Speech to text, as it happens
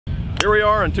Here we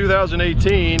are in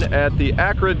 2018 at the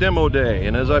Accra Demo Day,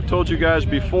 and as I've told you guys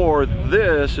before,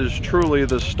 this is truly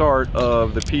the start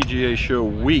of the PGA Show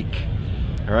week.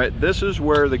 All right, this is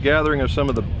where the gathering of some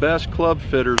of the best club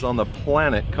fitters on the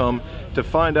planet come to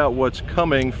find out what's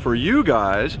coming for you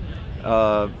guys,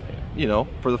 you know,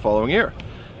 for the following year.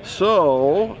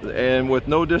 So, and with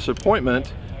no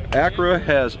disappointment, Accra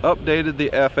has updated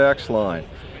the FX line.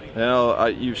 Now,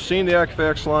 you've seen the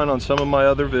FX line on some of my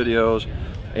other videos,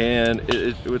 and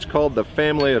it's called the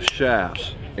family of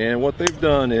shafts. And what they've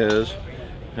done is,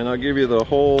 and I'll give you the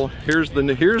whole, here's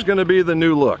going to be the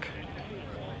new look.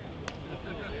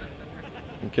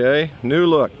 Okay, new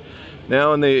look.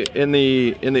 Now in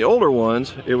the older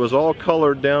ones, it was all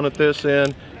colored down at this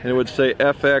end, and it would say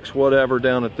FX whatever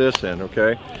down at this end.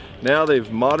 Okay, now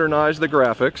they've modernized the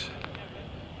graphics.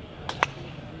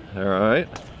 All right,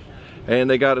 and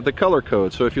they got the color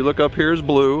code. So if you look up here is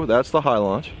blue, that's the high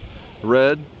launch.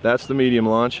 Red, that's the medium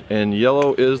launch, and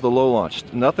yellow is the low launch.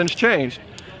 Nothing's changed.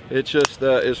 It's just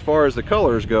as far as the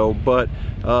colors go, but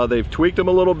they've tweaked them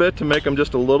a little bit to make them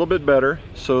just a little bit better,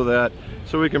 so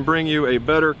we can bring you a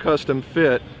better custom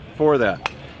fit for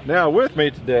that. Now with me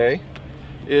today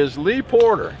is Lee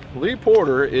Porter. Lee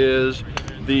Porter is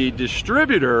the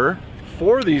distributor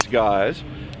for these guys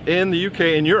in the UK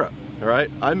and Europe. All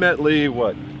right, I met Lee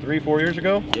what, 3-4 years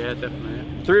ago? Yeah, definitely.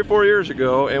 3 or 4 years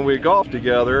ago, and we golfed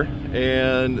together,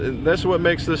 and that's what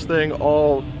makes this thing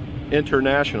all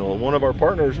international. One of our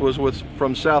partners was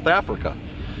from South Africa,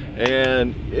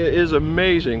 and it is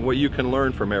amazing what you can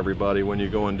learn from everybody when you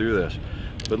go and do this.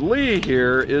 But Lee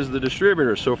here is the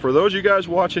distributor, so for those of you guys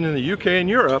watching in the UK and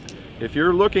Europe, if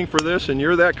you're looking for this and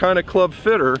you're that kind of club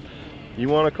fitter, you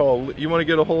want to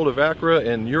get a hold of Accra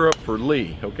and Europe for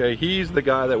Lee. Okay, he's the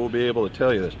guy that will be able to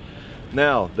tell you this.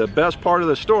 Now, the best part of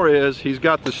the story is he's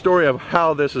got the story of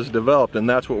how this is developed, and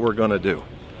that's what we're going to do.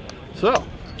 So,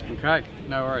 okay,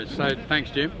 no worries. So, thanks,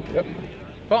 Jim. Yep.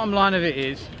 Bottom line of it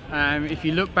is, if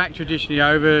you look back traditionally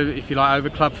over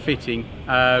club fitting,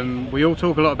 we all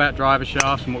talk a lot about driver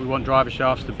shafts and what we want driver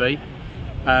shafts to be,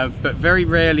 but very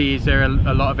rarely is there a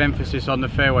lot of emphasis on the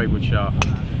fairway wood shaft.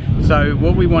 So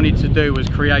what we wanted to do was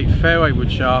create fairway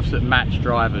wood shafts that match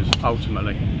drivers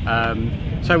ultimately.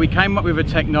 So we came up with a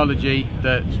technology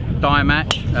that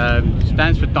DyMatch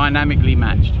stands for dynamically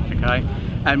matched. Okay,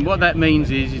 and what that means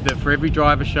is that for every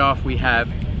driver shaft we have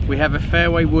a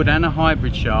fairway wood and a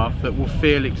hybrid shaft that will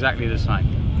feel exactly the same.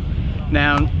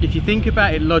 Now, if you think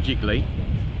about it logically,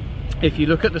 if you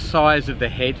look at the size of the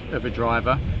head of a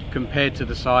driver compared to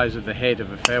the size of the head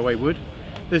of a fairway wood,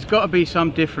 there's got to be some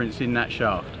difference in that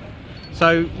shaft.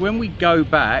 So when we go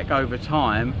back over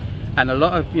time, and a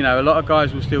lot of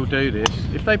guys will still do this,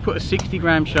 if they put a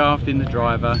 60-gram shaft in the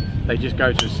driver, they just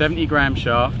go to a 70-gram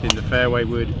shaft in the fairway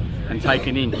wood and take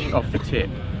an inch off the tip.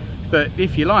 But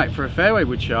if you like, for a fairway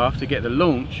wood shaft to get the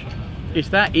launch, it's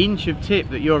that inch of tip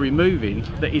that you're removing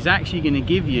that is actually going to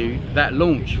give you that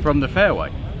launch from the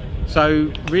fairway.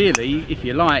 So really, if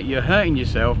you like, you're hurting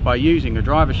yourself by using a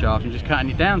driver shaft and just cutting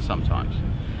it down sometimes.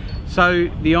 So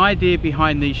the idea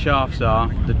behind these shafts are,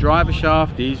 the driver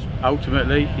shaft is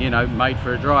ultimately, made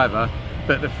for a driver,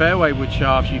 but the fairway wood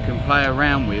shafts you can play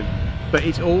around with, but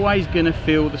it's always going to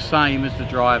feel the same as the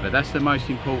driver. That's the most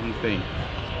important thing.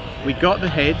 We got the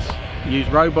heads, used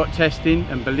robot testing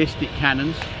and ballistic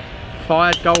cannons,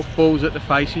 fired golf balls at the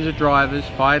faces of drivers,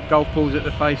 fired golf balls at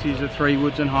the faces of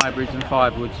 3-woods and hybrids and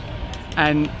 5-woods,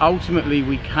 and ultimately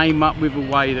we came up with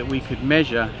a way that we could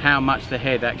measure how much the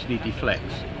head actually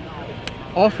deflects.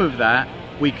 Off of that,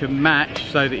 we can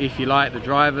match so that if you like, the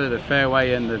driver, the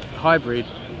fairway and the hybrid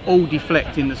all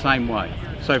deflect in the same way.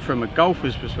 So from a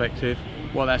golfer's perspective,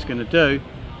 what that's going to do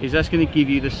is that's going to give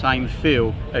you the same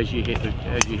feel as you hit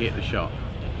the shot.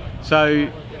 So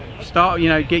start,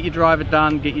 get your driver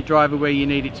done, get your driver where you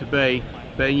need it to be,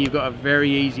 but then you've got a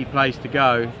very easy place to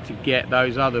go to get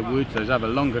those other woods, those other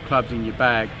longer clubs in your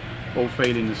bag, all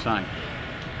feeling the same.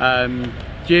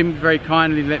 Jim very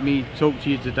kindly let me talk to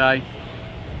you today.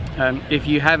 If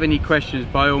you have any questions,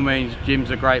 by all means, Jim's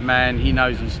a great man, he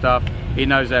knows his stuff, he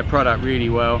knows our product really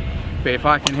well. But if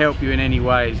I can help you in any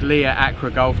way, it's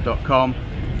lee@accragolf.com.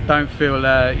 Don't feel,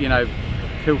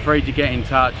 feel free to get in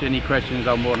touch. Any questions,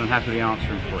 I'm more than happily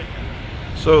answering for you.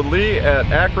 So Lee at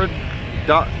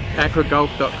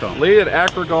accragolf.com. Lee at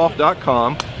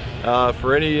accragolf.com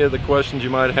for any of the questions you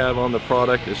might have on the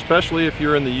product, especially if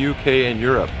you're in the UK and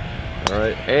Europe. All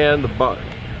right, and the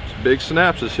big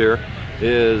synopsis here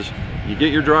is you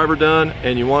get your driver done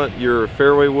and you want your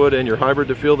fairway wood and your hybrid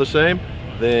to feel the same,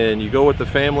 then you go with the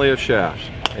family of shafts,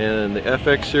 and the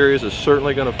FX series is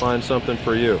certainly going to find something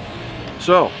for you.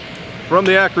 So from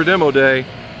the Accra Demo Day,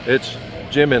 it's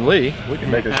Jim and Lee. We can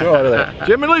make a show out of that.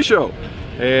 Jim and Lee Show.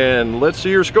 And let's see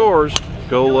your scores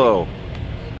go low.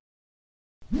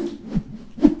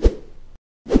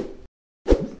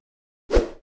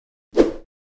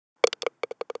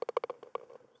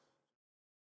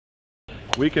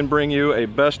 We can bring you a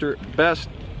best